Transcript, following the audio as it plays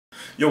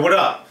Yo, what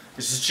up?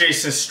 This is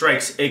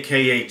JasonStrikes,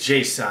 aka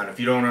Jason, if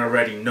you don't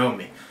already know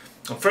me.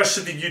 I'm fresh to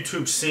the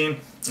YouTube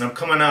scene, and I'm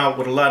coming out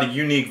with a lot of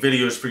unique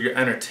videos for your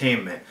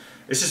entertainment.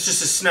 This is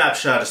just a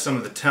snapshot of some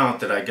of the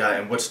talent that I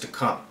got and what's to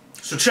come.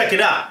 So check it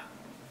out!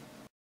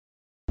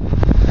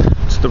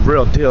 It's the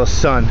real deal,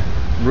 son.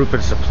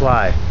 Rupert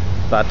Supply.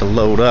 About to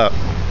load up.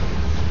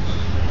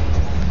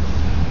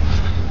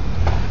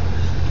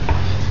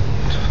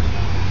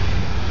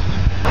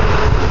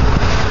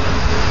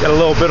 Got a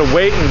little bit of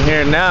weight in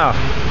here now.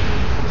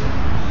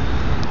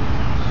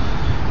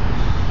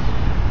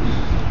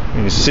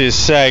 You can see it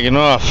sagging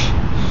off.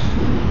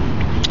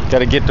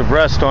 Gotta get the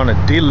rest on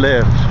a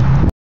D-lift.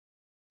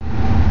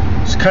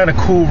 It's kind of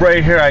cool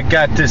right here. I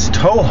got this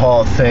tow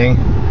haul thing.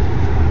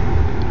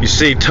 You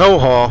see, tow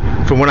haul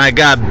for when I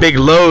got big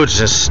loads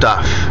and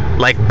stuff.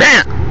 Like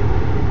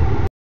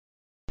BAM!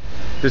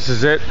 This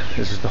is it.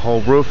 This is the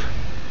whole roof.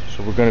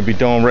 So we're gonna be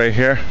doing right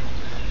here.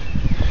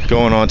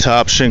 Going on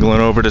top,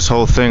 shingling over this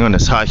whole thing on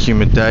this hot,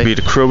 humid day.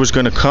 The crew is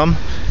gonna come.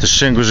 The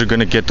shingles are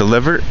gonna get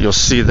delivered. You'll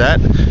see that.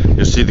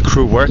 You'll see the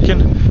crew working,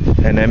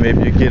 and then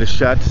maybe you get a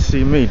shot to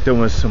see me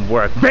doing some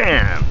work.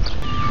 BAM!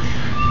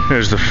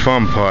 Here's the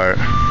fun part.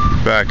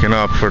 Backing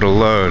up for the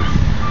load.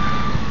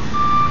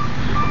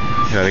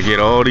 Gotta get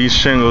all these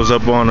shingles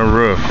up on the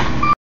roof.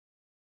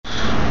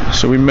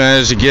 So we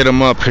managed to get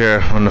them up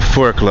here on the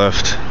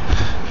forklift.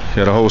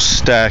 Got a whole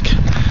stack.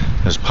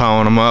 Just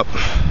piling them up.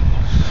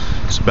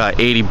 It's about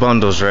 80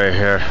 bundles right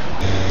here.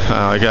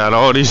 I got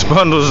all these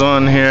bundles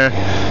on here.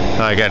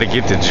 I gotta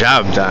get the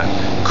job done.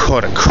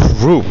 Caught a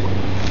crew.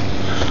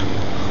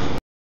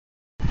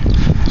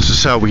 This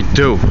is how we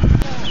do.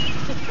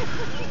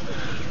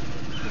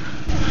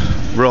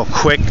 Real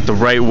quick, the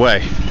right way.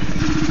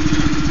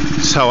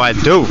 This is how I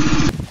do.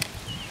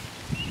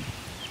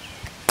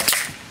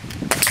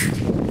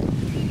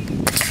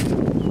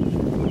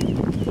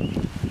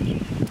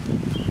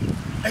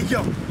 Hey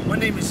yo, my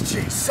name is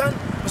Jason.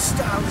 My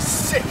style is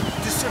sick,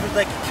 deserved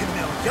like a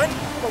chameleon.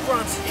 My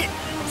rhymes hit,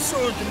 I'm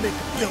certain to make a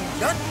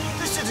billion.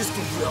 This shit is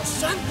for real,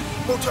 son.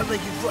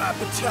 Multi-legged rap,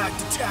 attack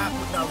to tap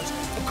with knowledge.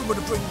 I'm coming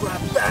to bring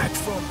rap back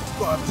from the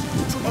garbage.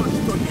 Too hard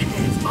to throw your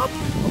hands up.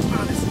 I'm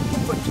honest,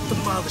 if I get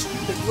demolished,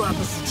 they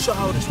rappers are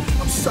childish.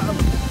 I'm silent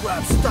with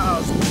rap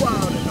styles, I'm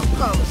wild and I'm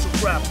polished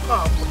with rap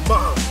pop with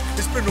mine.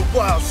 It's been a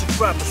while since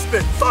rappers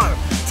spit fire.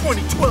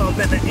 2012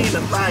 and I ain't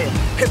a liar.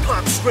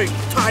 Hip-hop straight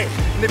retired.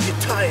 And if you're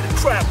tired of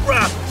crap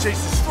rap,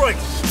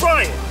 JasonStrikes,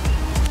 try it.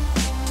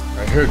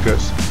 Alright, here it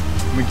goes.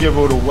 Let me give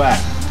it a whack.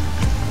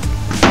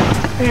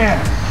 Yeah.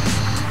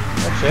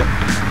 That's it.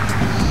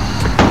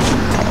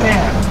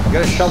 Yeah. You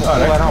gotta shovel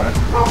that out.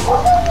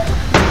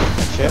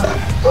 That's it.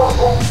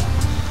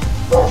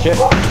 That's it.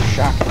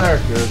 Shock. There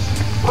it goes.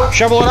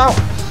 Shovel it out.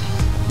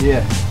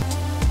 Yeah.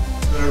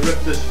 I'm gonna rip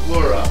this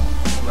floor up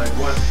like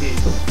one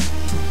piece.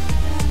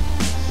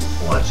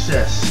 Watch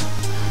this.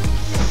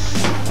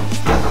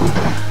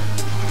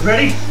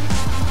 Ready?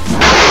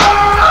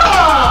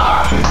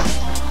 Ah!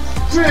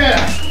 Yeah!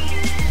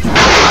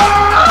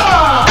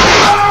 Ah!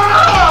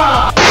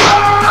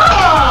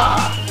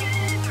 Ah!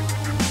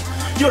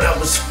 Yo, that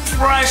was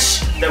fresh.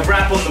 That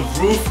rap on the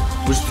roof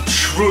was the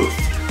truth.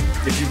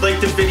 If you like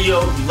the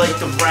video, you like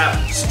the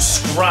rap,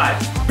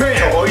 subscribe. Bam!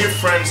 Tell all your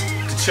friends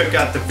to check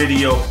out the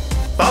video.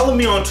 Follow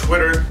me on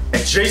Twitter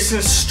at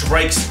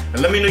JasonStrikes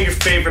and let me know your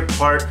favorite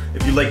part.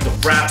 If you like the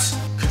raps,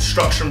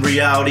 construction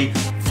reality,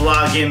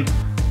 vlogging,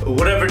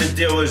 whatever the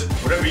deal is,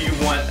 whatever you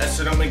want, that's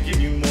what I'm gonna give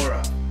you more of.